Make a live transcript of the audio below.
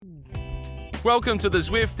Welcome to the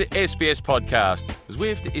Zwift SBS podcast.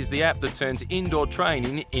 Zwift is the app that turns indoor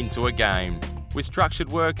training into a game. With structured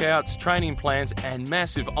workouts, training plans and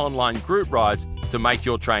massive online group rides to make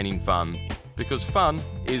your training fun. Because fun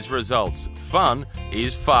is results. Fun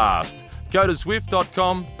is fast. Go to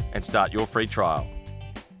Zwift.com and start your free trial.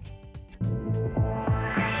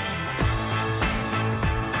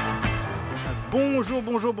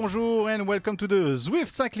 Bonjour, and welcome to the Zwift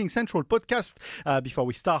Cycling Central podcast. Before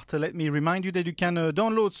we start, let me remind you that you can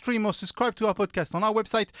download, stream, or subscribe to our podcast on our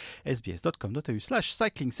website,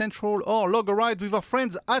 sbs.com.au/cyclingcentral, or log a ride with our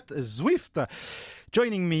friends at Zwift.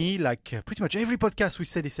 Joining me, like pretty much every podcast, we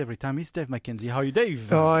say this every time, is Dave McKenzie. How are you,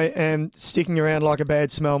 Dave? I am sticking around like a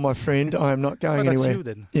bad smell, my friend. I am not going anywhere. That's you,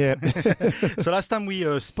 then. Yeah. So last time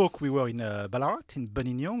we spoke, we were in Ballarat, in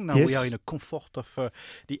Buninyong. Now we are in the comfort of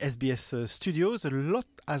the SBS studios. A lot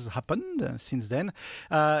has happened since then.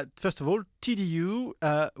 First of all, TDU,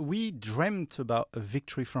 we dreamt about a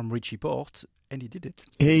victory from Richie Porte, and he did it.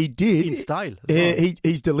 He did. In style.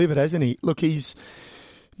 He's delivered, hasn't he? Look, he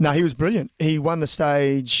was brilliant. He won the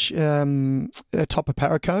stage top of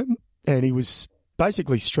Paracombe, and he was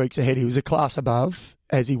basically streaks ahead. He was a class above,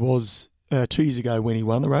 as he was 2 years ago when he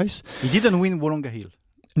won the race. He didn't win Wollonga Hill.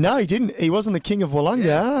 No, he didn't. He wasn't the king of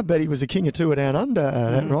Wollonga, but he was the king of Tour Down Under.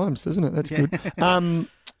 That rhymes, doesn't it? That's good.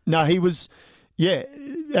 No, he was,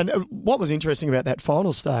 And what was interesting about that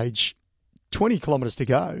final stage, 20 kilometres to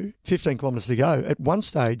go, 15 kilometres to go, at one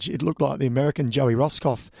stage it looked like the American Joey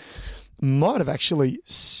Roscoff might have actually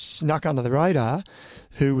snuck under the radar,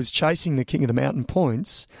 who was chasing the King of the Mountain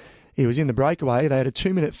points. He was in the breakaway. They had a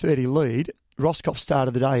 2-minute 30 lead. Roscoff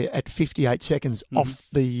started the day at 58 seconds off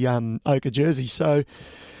the ochre jersey. So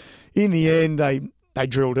in the end, they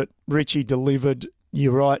drilled it. Richie delivered.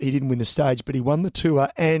 You're right, he didn't win the stage, but he won the Tour.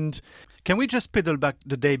 And can we just pedal back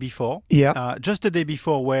the day before? Yeah. Just the day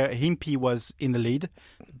before, where Himpy was in the lead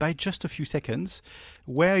by just a few seconds.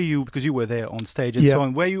 Where you, because you were there on stage and so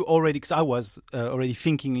on, were you already, because I was already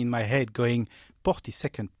thinking in my head going, Porte is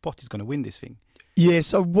second, Porte is going to win this thing.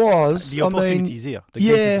 Yes, I was. The opportunity is here. The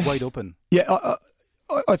gate is wide open. Yeah,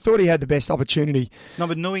 I thought he had the best opportunity. No,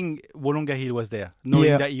 but knowing Wollonga Hill was there,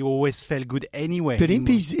 knowing that he always felt good anyway. But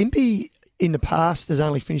Impy in the past has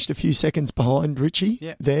only finished a few seconds behind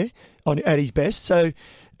Richie there at his best. So,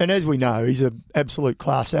 and as we know, he's an absolute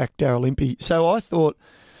class act, Daryl Impey. So I thought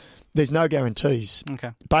there's no guarantees.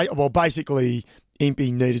 Okay. Basically,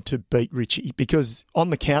 Impey needed to beat Richie because on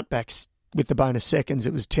the countbacks with the bonus seconds,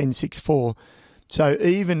 it was 10.64. So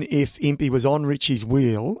even if Impey was on Richie's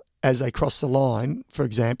wheel as they crossed the line, for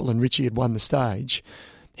example, and Richie had won the stage,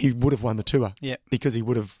 he would have won the Tour because he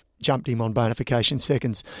would have jumped him on bonification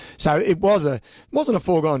seconds. So it wasn't a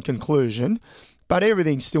foregone conclusion, but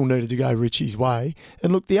everything still needed to go Richie's way.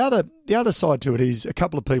 And look, the other side to it is a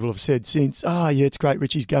couple of people have said since, it's great,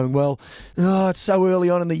 Richie's going well. Oh, it's so early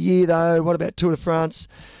on in the year though. What about Tour de France?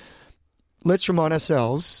 Let's remind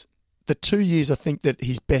ourselves, the 2 years I think that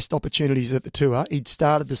his best opportunities at the Tour, he'd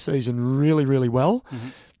started the season really, really well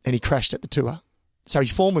and he crashed at the Tour. So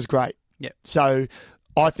his form was great. Yeah. So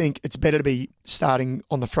I think it's better to be starting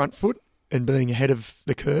on the front foot and being ahead of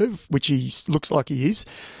the curve, which he looks like he is.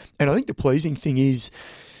 And I think the pleasing thing is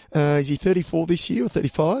he 34 this year or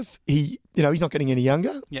 35? He's not getting any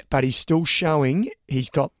younger, but he's still showing he's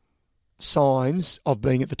got signs of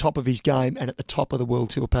being at the top of his game and at the top of the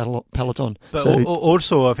World Tour peloton. But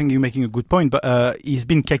also, I think you're making a good point, but he's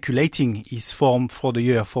been calculating his form for the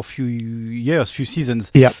year for few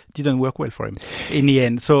seasons. Yeah. Didn't work well for him in the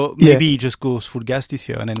end. So maybe he just goes full gas this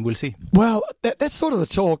year and then we'll see. Well, that's sort of the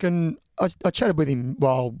talk. And I chatted with him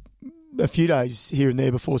a few days here and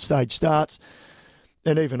there before stage starts,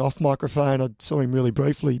 and even off microphone, I saw him really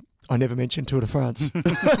briefly. I never mentioned Tour de France.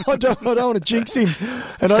 I don't want to jinx him.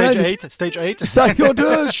 And Stage 8.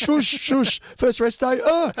 Shush. First rest day.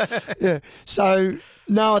 Yeah. So,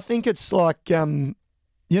 no, I think it's like, in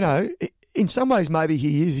some ways maybe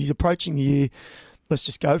he is. He's approaching the year. Let's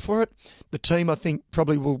just go for it. The team, I think,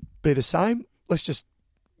 probably will be the same. Let's just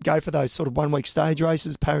go for those sort of 1 week stage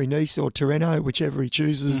races, Paris-Nice or Tirreno, whichever he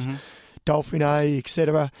chooses, Dauphiné,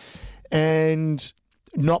 etc. And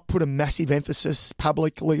not put a massive emphasis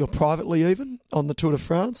publicly or privately even on the Tour de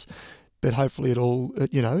France, but hopefully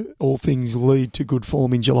all things lead to good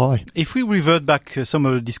form in July. If we revert back some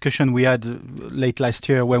of the discussion we had late last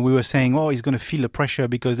year when we were saying, he's going to feel the pressure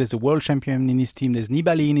because there's a world champion in his team, there's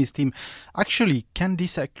Nibali in his team. Actually, can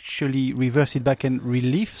this actually reverse it back and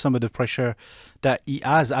relieve some of the pressure that he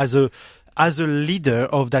has as as a leader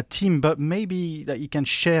of that team, but maybe that he can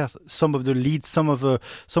share some of the leads, some of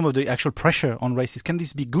the actual pressure on races. Can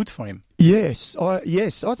this be good for him? Yes, I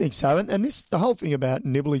think so. And the whole thing about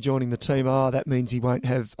Nibali joining the team, that means he won't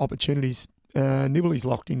have opportunities. Nibali's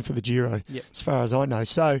locked in for the Giro, as far as I know.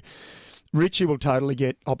 So Richie will totally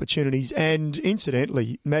get opportunities. And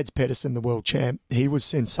incidentally, Mads Pedersen, the world champ, he was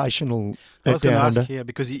sensational at Down Under. Here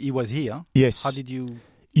because he was here. Yes. How did you?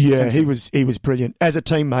 Yeah, he was brilliant as a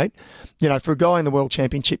teammate. For a guy in the World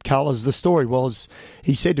Championship colours, the story was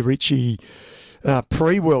he said to Richie,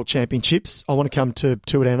 pre-World Championships, I want to come to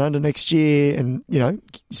Tour Down Under next year and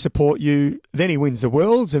support you. Then he wins the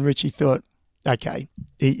Worlds, and Richie thought, okay,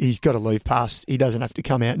 he's got to leave past. He doesn't have to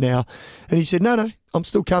come out now. And he said, no, I'm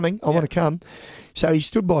still coming. I want to come. So he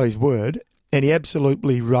stood by his word, and he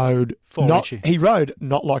absolutely rode. He rode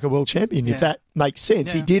not like a world champion, if that makes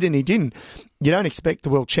sense. He did and he didn't. You don't expect the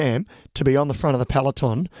world champ to be on the front of the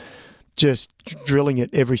peloton just drilling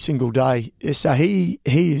it every single day. So he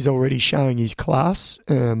is already showing his class.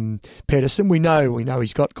 Pedersen, we know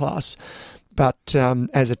he's got class. But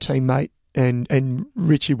as a teammate, and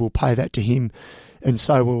Richie will pay that to him, and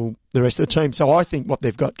so will the rest of the team. So I think what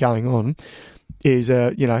they've got going on is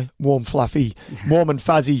warm and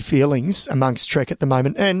fuzzy feelings amongst Trek at the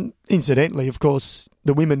moment. And incidentally, of course,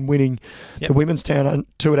 the women winning the women's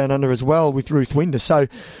Tour Down Under as well with Ruth Winder. So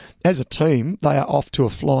as a team, they are off to a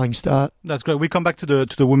flying start. That's great. We come back to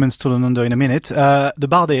the women's Tour Down Under in a minute. The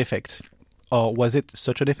Bardet effect. Or was it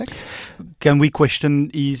such an effect? Can we question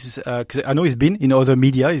because I know he's been in other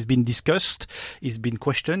media, he's been discussed, he's been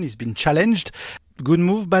questioned, he's been challenged. Good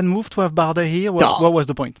move, bad move to have Bardet here? What was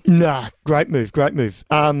the point? Nah, great move.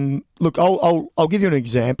 Look, I'll give you an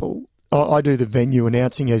example. I do the venue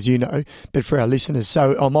announcing, as you know, but for our listeners,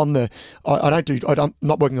 so I'm on I'm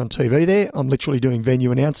not working on TV there. I'm literally doing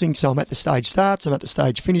venue announcing. So I'm at the stage starts, I'm at the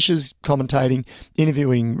stage finishes, commentating,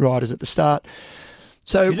 interviewing riders at the start.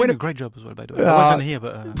 So you're doing a great job as well, by the way. I wasn't here,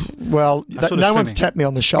 but... no one's tapped me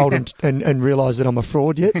on the shoulder and realised that I'm a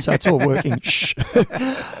fraud yet, so it's all working. Shh.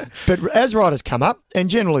 But as riders come up, and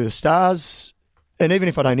generally the stars, and even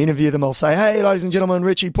if I don't interview them, I'll say, hey, ladies and gentlemen,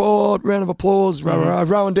 Richie Porte, round of applause,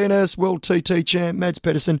 Rowan Dennis, World TT champ, Mads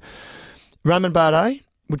Pedersen. Romain Bardet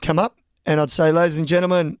would come up, and I'd say, ladies and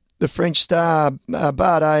gentlemen, the French star,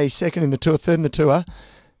 Bardet, second in the Tour, third in the Tour.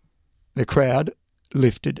 The crowd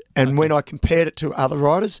lifted. And when I compared it to other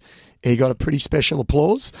riders, he got a pretty special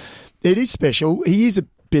applause. It is special. He is a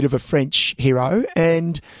bit of a French hero,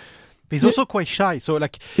 and but he's also quite shy. So,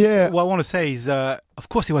 what I want to say is, of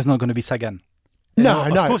course, he was not going to be Sagan. No.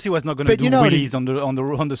 Of course, he was not going to do wheelies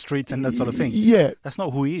on the streets and that sort of thing. Yeah, that's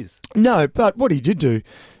not who he is. No, but what he did do.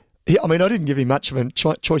 I didn't give him much of a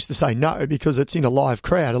choice to say no because it's in a live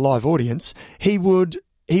crowd, a live audience. He would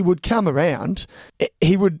come around.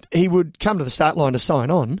 He would come to the start line to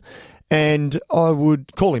sign on, and I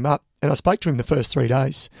would call him up. And I spoke to him the first 3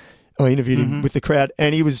 days. I interviewed him with the crowd,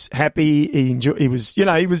 and he was happy. He enjoyed.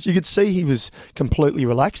 You could see he was completely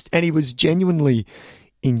relaxed, and he was genuinely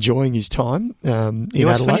enjoying his time in Adelaide. It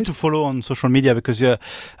was funny to follow on social media because not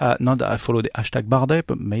that I follow the hashtag Bardet,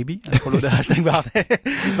 but maybe I follow the hashtag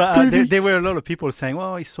Bardet. But there were a lot of people saying,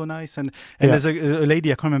 "Oh, he's so nice," and there's a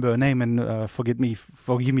lady, I can't remember her name, and forgive me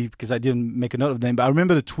because I didn't make a note of the name. But I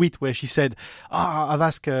remember the tweet where she said, I've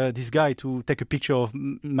asked this guy to take a picture of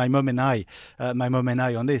my mom and I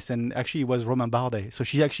on this, and actually it was Romain Bardet. So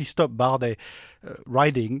she actually stopped Bardet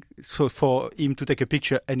riding so for him to take a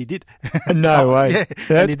picture, and he did. No way. Yeah,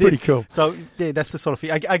 that's pretty cool. So that's the sort of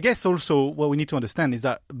thing. I guess also what we need to understand is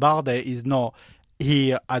that Bardet is not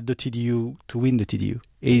here at the TDU to win the TDU.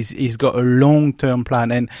 He's got a long-term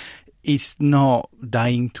plan, and he's not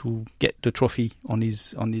dying to get the trophy on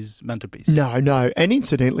his mantelpiece. No. And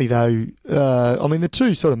incidentally, though, the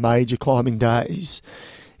two sort of major climbing days,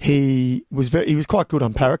 he was quite good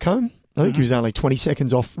on Paracombe. I think he was only 20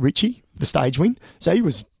 seconds off Richie, the stage win. So he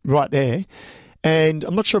was right there. And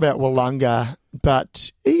I'm not sure about Wollonga,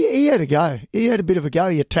 but he had a go. He had a bit of a go.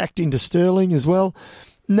 He attacked into Sterling as well.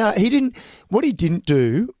 No, he didn't. What he didn't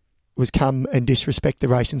do was come and disrespect the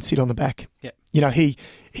race and sit on the back. Yeah.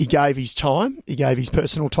 He gave his time. He gave his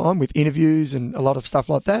personal time with interviews and a lot of stuff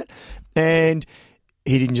like that. And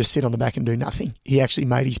he didn't just sit on the back and do nothing. He actually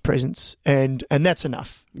made his presence. And that's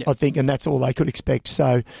enough, I think. And that's all they could expect.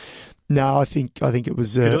 So... No, I think it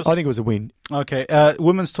was. I think it was a win. Okay,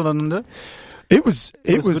 women's Tour Down Under. It was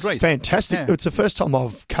fantastic. Yeah. It's the first time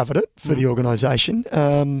I've covered it for the organisation.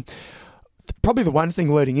 Probably the one thing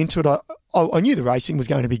leading into it, I knew the racing was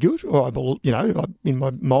going to be good. In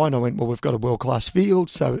my mind, I went, well, we've got a world class field,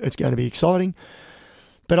 so it's going to be exciting.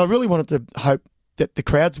 But I really wanted to hope that the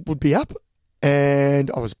crowds would be up.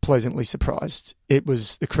 and I was pleasantly surprised.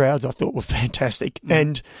 The crowds I thought were fantastic.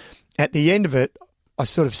 And at the end of it, I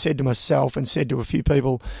sort of said to myself and said to a few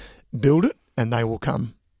people, build it and they will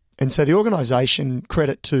come. And so the organisation,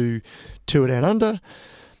 credit to Tour Down Under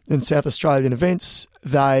and South Australian Events,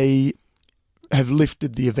 they have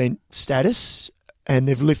lifted the event status and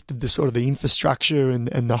they've lifted the sort of the infrastructure and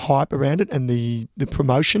the hype around it and the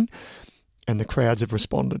promotion, and the crowds have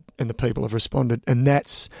responded and the people have responded, and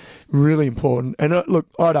that's really important. And look,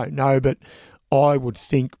 I don't know, but I would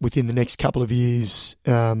think within the next couple of years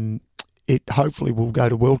it hopefully will go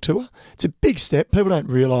to World Tour. It's a big step. People don't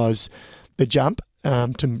realise the jump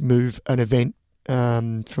to move an event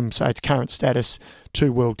from, say, its current status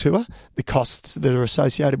to World Tour, the costs that are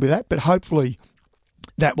associated with that, but hopefully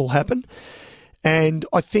that will happen. And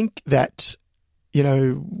I think that, you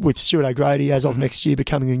know, with Stuart O'Grady, as of next year,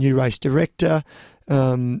 becoming a new race director,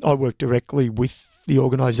 I work directly with the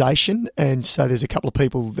organisation, and so there's a couple of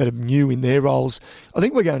people that are new in their roles. I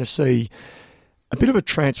think we're going to see a bit of a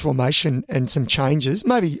transformation and some changes,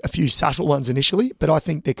 maybe a few subtle ones initially, but I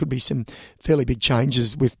think there could be some fairly big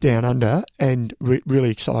changes with Down Under and really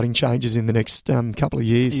exciting changes in the next couple of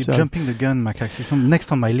years. You're jumping the gun, Macca.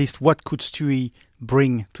 Next on my list, what could Stewie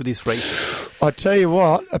bring to this race? I tell you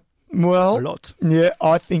what, a lot. Yeah,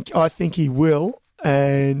 I think he will.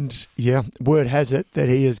 And yeah, word has it that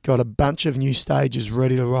he has got a bunch of new stages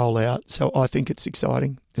ready to roll out. So I think it's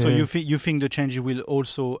exciting. So you think the change will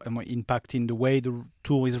also impact in the way the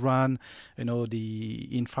tour is run, you know,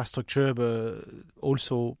 the infrastructure, but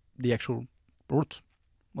also the actual route?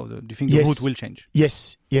 Or do you think the route will change?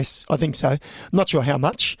 Yes, I think so. I'm not sure how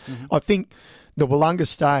much. I think the Wollonga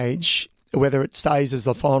stage, whether it stays as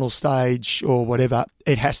the final stage or whatever,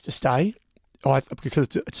 it has to stay.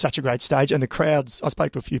 Because it's such a great stage, and the crowds, I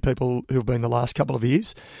spoke to a few people who've been the last couple of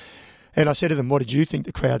years, and I said to them, what did you think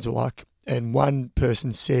the crowds were like? And one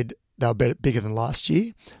person said they were bigger than last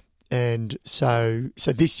year. And so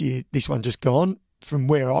this year, this one just gone, from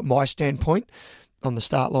my standpoint, on the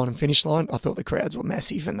start line and finish line, I thought the crowds were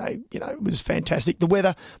massive, and it was fantastic. The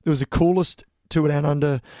weather, it was the coolest Tour Down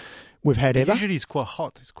Under we've had ever. Usually it's quite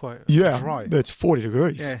hot. It's quite dry. It's 40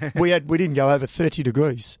 degrees. Yeah. We didn't go over 30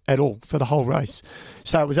 degrees at all for the whole race.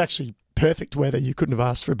 So it was actually perfect weather. You couldn't have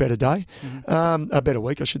asked for a better day, a better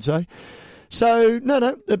week, I should say. So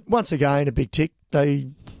no. Once again, a big tick. They're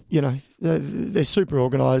super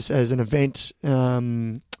organised as an event.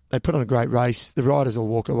 They put on a great race. The riders will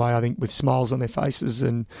walk away, I think, with smiles on their faces,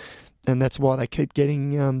 and that's why they keep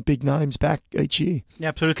getting big names back each year. Yeah,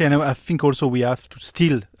 absolutely. And I think also we have to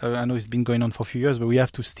still, I know it's been going on for a few years, but we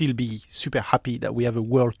have to still be super happy that we have a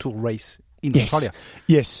World Tour race in Australia.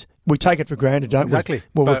 Yes, we take it for granted, don't we? Exactly.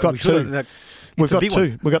 Well, we've got two. We've got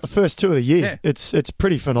two. We've got the first two of the year. Yeah. It's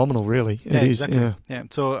pretty phenomenal, really. It is. Exactly. Yeah.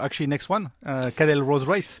 So actually, next one, Cadel Rose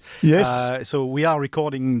race. Yes. So we are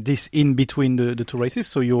recording this in between the two races.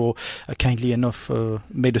 So you're kindly enough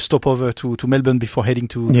made a stopover to Melbourne before heading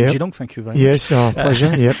to Geelong. Thank you very much. Yes,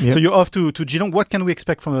 pleasure. Yep. So you're off to Geelong. What can we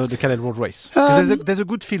expect from the Cadel Road race? Because there's a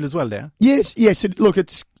good field as well there. Yes.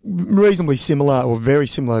 It's reasonably similar, or very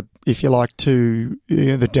similar, if you like, to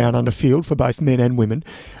the Down Under field for both men and women.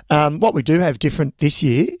 What we do have different this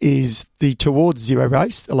year is the Towards Zero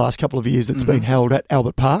race, the last couple of years that's been held at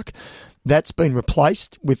Albert Park. That's been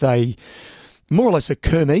replaced with more or less a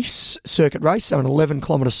Kermesse circuit race, so an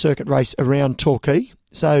 11-kilometre circuit race around Torquay.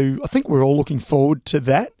 So I think we're all looking forward to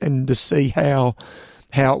that and to see how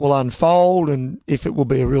it will unfold and if it will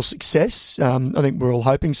be a real success. I think we're all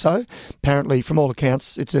hoping so. Apparently, from all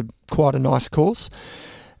accounts, it's quite a nice course.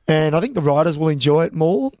 And I think the riders will enjoy it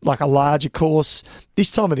more, like a larger course.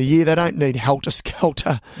 This time of the year, they don't need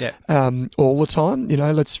helter-skelter all the time.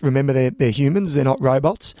 Let's remember they're humans, they're not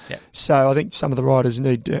robots. Yeah. So I think some of the riders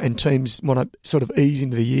and teams want to sort of ease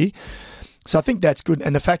into the year. So I think that's good.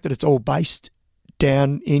 And the fact that it's all based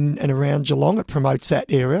down in and around Geelong, it promotes that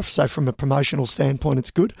area. So from a promotional standpoint,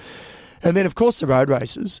 it's good. And then, of course, the road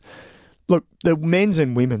races. Look, the men's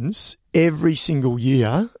and women's, every single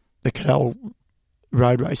year, the Cadel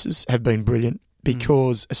road races have been brilliant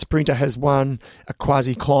because a sprinter has won, a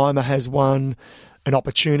quasi-climber has won, an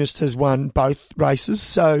opportunist has won both races.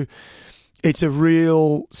 So it's a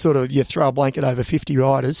real sort of, you throw a blanket over 50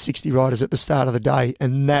 riders, 60 riders at the start of the day,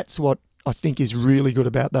 and that's what I think is really good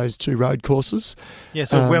about those two road courses. Yeah,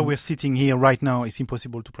 so where we're sitting here right now, it's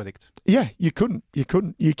impossible to predict. Yeah, you cannot.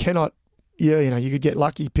 You could get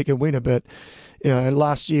lucky, pick a winner, but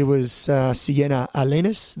last year was Sienna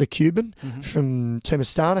Alenis, the Cuban from Team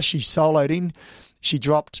Astana. She soloed in. She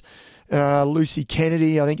dropped Lucy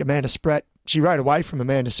Kennedy, I think Amanda Spratt. She rode away from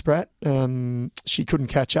Amanda Spratt. She couldn't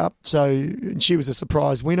catch up, so she was a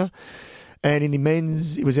surprise winner. And in the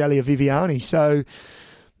men's, it was Elia Viviani. So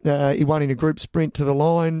he won in a group sprint to the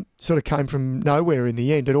line, sort of came from nowhere in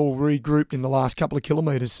the end. It all regrouped in the last couple of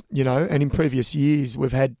kilometres, and in previous years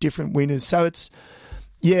we've had different winners. So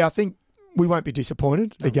I think we won't be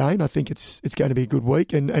disappointed again. I think it's going to be a good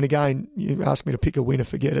week. And again, you ask me to pick a winner,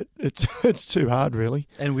 forget it. It's too hard, really.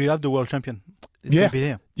 And we have the world champion. It's going to be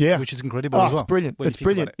there. Yeah. Which is incredible as well. It's brilliant. It's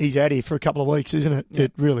brilliant. He's out here for a couple of weeks, isn't it? Yeah.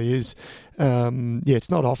 It really is. It's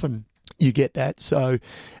not often you get that. So,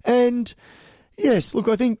 and yes, look,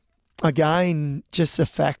 I think, again, just the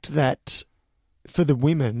fact that for the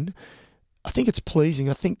women, I think it's pleasing.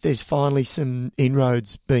 I think there's finally some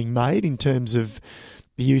inroads being made in terms of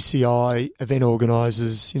the UCI event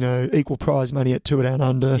organisers, equal prize money at Tour Down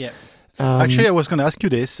Under. Yeah. Actually, I was going to ask you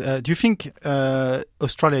this. Do you think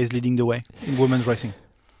Australia is leading the way in women's racing?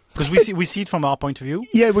 Because we see it from our point of view.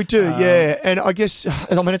 Yeah, we do, And I guess,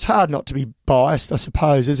 it's hard not to be biased, I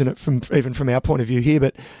suppose, isn't it, even from our point of view here.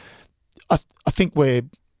 But I think we're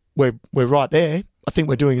right there. I think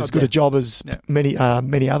we're doing as good a job as many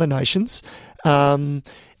other nations. And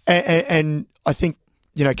I think,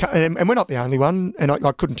 and we're not the only one, and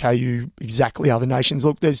I couldn't tell you exactly other nations.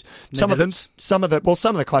 Look, there's some of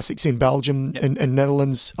the classics in Belgium and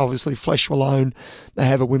Netherlands, obviously Flèche Wallonne, they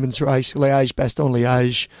have a women's race, Liège,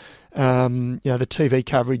 Bastogne-Liège. The TV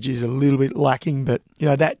coverage is a little bit lacking, but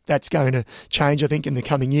that's going to change, I think, in the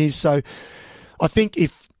coming years. So I think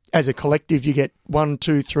if, as a collective, you get 1,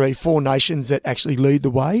 2, 3, 4 nations that actually lead the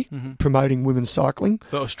way promoting women's cycling.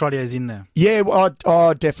 But Australia is in there. Yeah,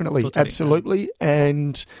 definitely, totally, absolutely. Yeah.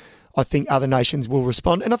 And I think other nations will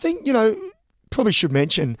respond. And I think, probably should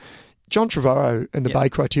mention John Trevorrow and the Bay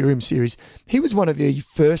Criterium Series. He was one of the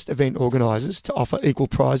first event organisers to offer equal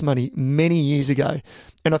prize money many years ago.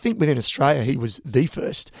 And I think within Australia, he was the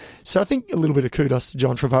first. So I think a little bit of kudos to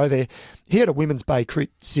John Trevorrow there. He had a Women's Bay Crit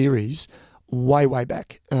Series way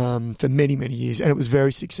back for many years, and it was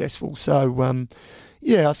very successful. So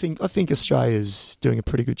I think Australia's doing a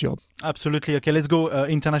pretty good job. Absolutely. Okay, let's go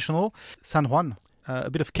international. San Juan, a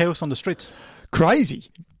bit of chaos on the streets.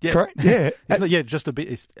 Crazy. Yeah. Just a bit.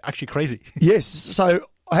 It's actually crazy. Yes. So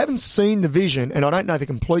I haven't seen the vision, and I don't know the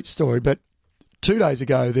complete story, but 2 days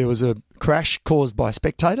ago there was a crash caused by a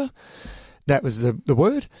spectator. That was the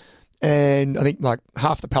word. And I think like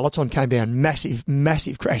half the peloton came down,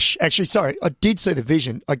 massive crash. Actually, sorry, I did see the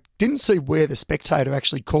vision. I didn't see where the spectator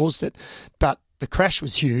actually caused it, but the crash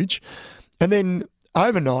was huge. And then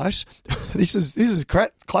overnight, this is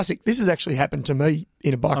classic. This has actually happened to me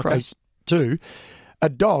in a bike race too. A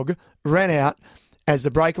dog ran out as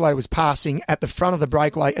the breakaway was passing at the front of the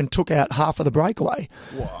breakaway and took out half of the breakaway.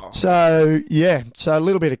 Wow. So a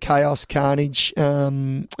little bit of chaos, carnage,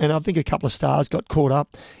 and I think a couple of stars got caught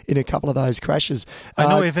up in a couple of those crashes. I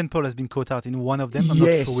know Evenepoel has been caught out in one of them. I'm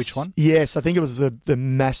not sure which one. Yes, I think it was the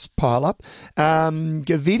mass pile-up. Fernando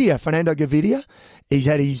Gavidia, he's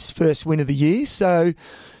had his first win of the year, so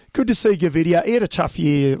good to see Gavidia. He had a tough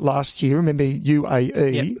year last year. Remember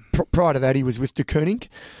UAE? Yep. Prior to that, he was with De Koning.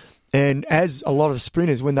 And as a lot of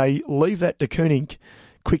sprinters, when they leave that De Koning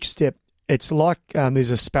quick step, it's like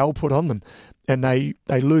there's a spell put on them and they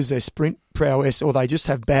lose their sprint prowess or they just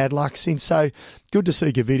have bad luck since. So good to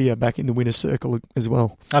see Gavidia back in the winner's circle as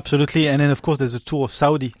well. Absolutely. And then, of course, there's a Tour of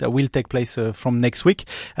Saudi that will take place from next week.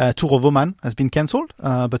 Tour of Oman has been cancelled,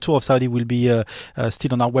 but Tour of Saudi will be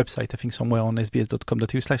still on our website, I think somewhere on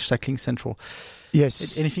sbs.com.au/cycling central.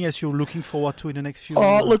 Yes. Anything else you're looking forward to in the next few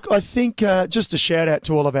months? Look, I think just a shout out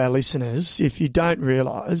to all of our listeners. If you don't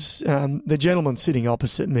realise, the gentleman sitting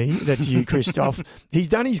opposite me, that's you, Christophe, he's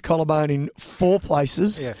done his collarbone in 4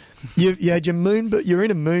 places. Yeah. You had your moon boot. You're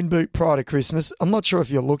in a moon boot prior to Christmas. I'm not sure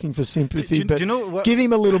if you're looking for sympathy, but give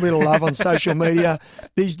him a little bit of love on social media.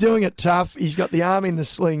 He's doing it tough. He's got the arm in the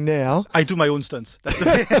sling now. I do my own stunts.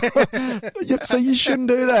 So you shouldn't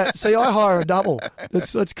do that. See, I hire a double.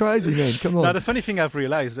 That's crazy, man. Come on. Now, the funny thing I've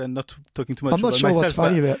realised, and not talking too much about myself. I'm not sure what's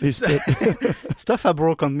funny about this. But stuff I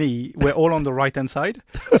broke on me were all on the right-hand side.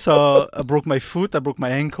 So I broke my foot, I broke my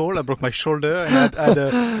ankle, I broke my shoulder, and I had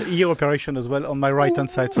an ear operation as well on my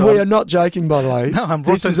right-hand side. So we are not joking, by the way. No,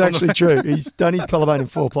 this is actually true. He's done his collarbone in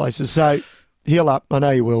 4 places. So heal up. I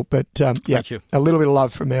know you will. But Thank you. A little bit of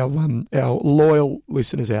love from our loyal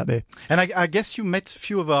listeners out there. And I guess you met a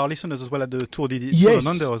few of our listeners as well at the Tour de Down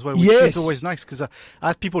Under as well, which is always nice because I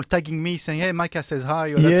had people tagging me saying, hey, Macca says hi.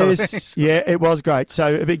 Or that sort of thing. Yeah, it was great.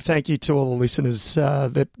 So a big thank you to all the listeners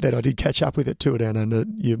that I did catch up with at Tour Down Under.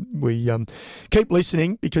 We keep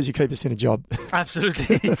listening because you keep us in a job.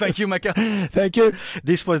 Absolutely. Thank you, Macca. Thank you.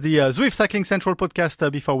 This was the Zwift Cycling Central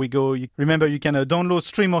podcast. Before we go, remember you can download,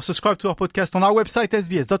 stream or subscribe to our podcast podcast on our website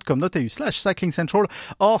sbs.com.au/cycling central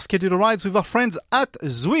or schedule rides with our friends at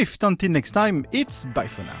Zwift. Until next time, it's bye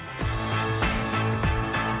for now.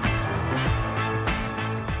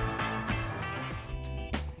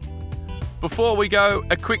 Before we go,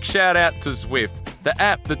 a quick shout out to Zwift, the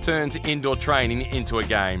app that turns indoor training into a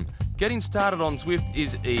game. Getting started on Zwift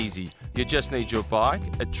is easy. You just need your bike,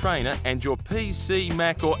 a trainer, and your PC,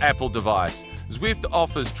 Mac, or Apple device. Zwift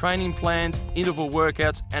offers training plans, interval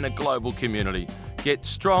workouts, and a global community. Get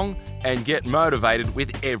strong and get motivated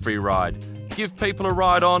with every ride. Give people a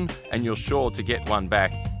ride on, and you're sure to get one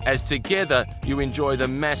back, as together you enjoy the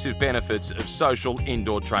massive benefits of social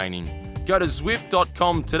indoor training. Go to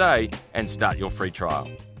Zwift.com today and start your free trial.